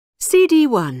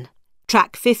CD1,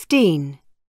 track 15.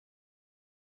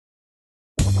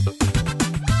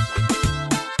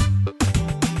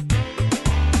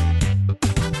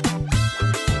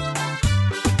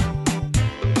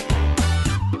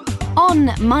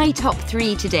 On My Top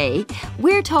 3 today,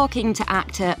 we're talking to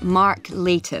actor Mark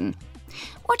Layton.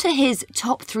 What are his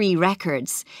top 3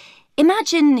 records?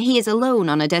 Imagine he is alone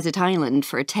on a desert island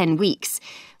for 10 weeks.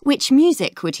 Which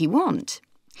music would he want?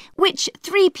 Which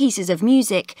 3 pieces of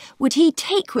music would he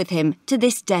take with him to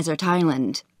this desert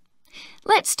island?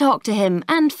 Let's talk to him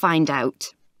and find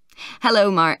out.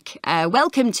 Hello, Mark.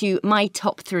 Welcome to My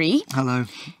Top 3. Hello.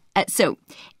 So,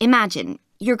 imagine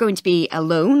you're going to be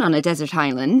alone on a desert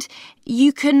island.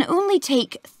 You can only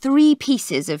take 3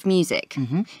 pieces of music.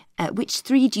 Which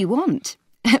 3 do you want?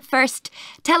 First,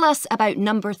 tell us about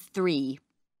number 3.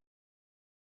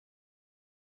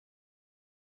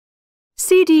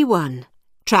 CD1,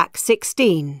 track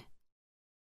 16.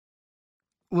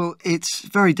 Well, it's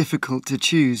very difficult to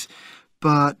choose,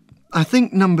 but I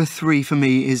think number 3 for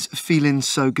me is Feeling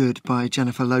So Good by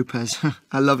Jennifer Lopez.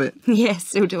 I love it. Yes,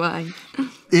 so do I.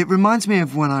 It reminds me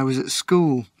of when I was at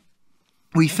school.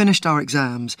 We finished our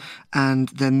exams and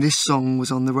then this song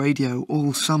was on the radio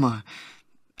all summer.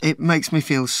 It makes me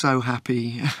feel so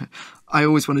happy. I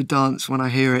always want to dance when I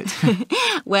hear it.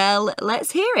 Well,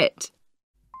 let's hear it.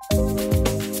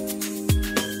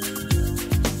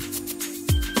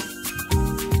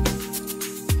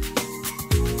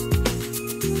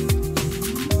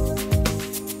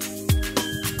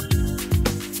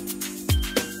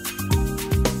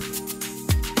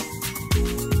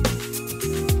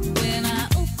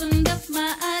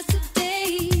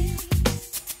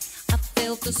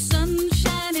 The sun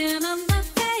shining on my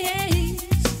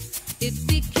face, it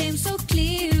became so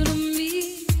clear to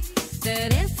me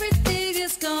that everything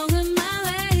is going my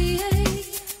way.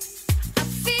 I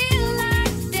feel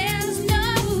like there's no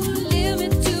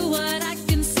limit to what I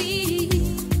can see.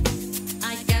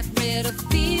 I got rid of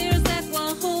fears that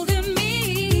were holding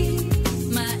me,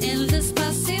 my endless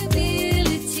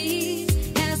possibilities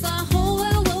as the whole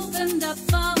world opened up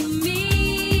for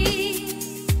me.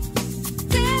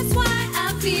 That's why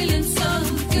feeling so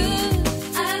good,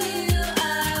 I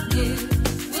will.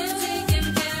 We're taking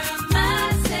care of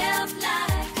myself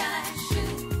like I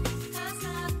should. 'Cause I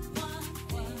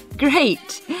want.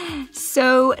 Great.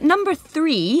 So, number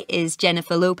 3 is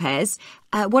Jennifer Lopez.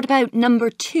 What about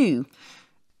number 2?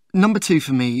 Number 2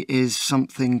 for me is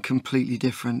something completely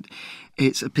different.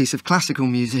 It's a piece of classical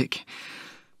music.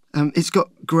 It's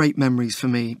got great memories for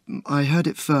me. I heard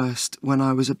it first when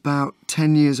I was about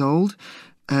 10 years old,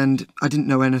 and I didn't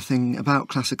know anything about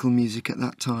classical music at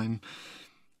that time.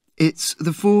 It's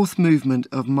the 4th movement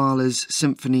of Mahler's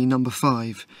Symphony No.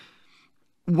 5.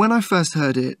 When I first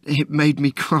heard it, it made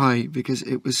me cry because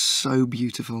it was so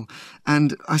beautiful,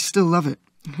 and I still love it.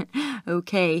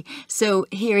 OK, so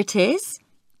here it is,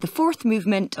 the 4th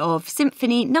movement of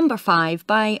Symphony No. 5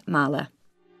 by Mahler.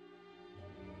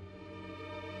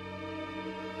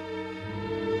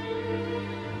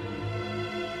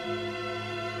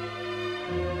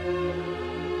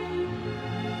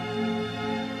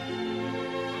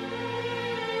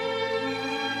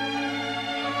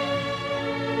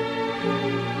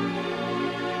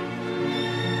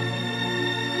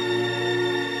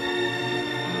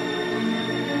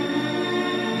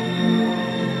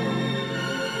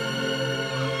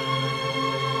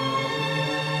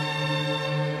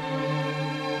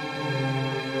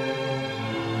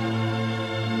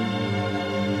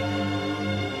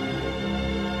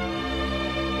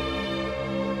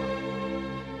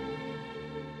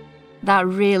 That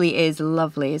really is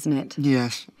lovely, isn't it?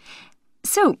 Yes.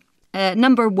 So,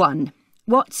 number 1.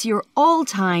 What's your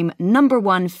all-time number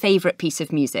 1 favourite piece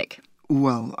of music?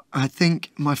 Well, I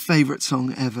think my favourite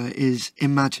song ever is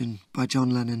Imagine by John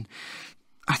Lennon.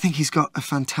 I think he's got a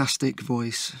fantastic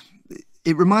voice.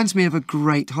 It reminds me of a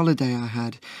great holiday I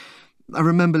had. I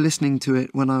remember listening to it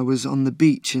when I was on the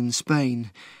beach in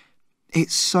Spain.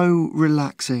 It's so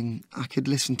relaxing. I could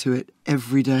listen to it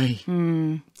every day.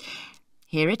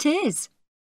 Here it is.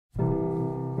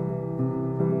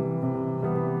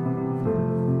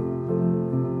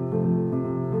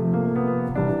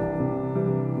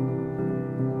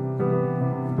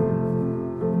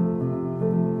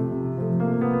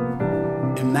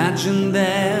 Imagine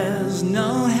there's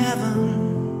no heaven.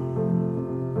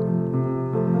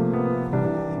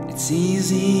 It's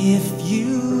easy if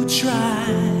you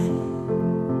try.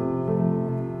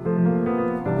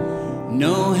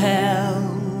 No hell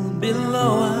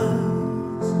below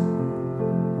us,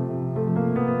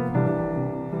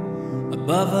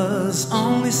 above us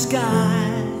only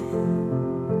sky.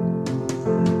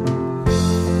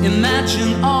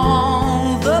 Imagine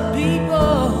all the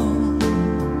people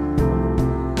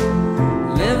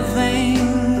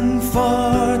living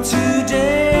for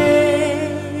today.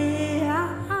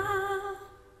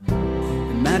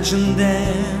 Imagine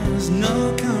there's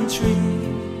no countries.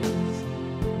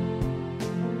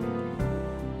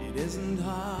 It isn't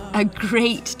hard. A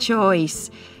great choice.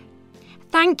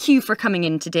 Thank you for coming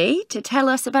in today to tell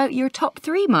us about your top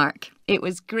 3, Mark. It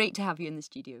was great to have you in the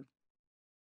studio.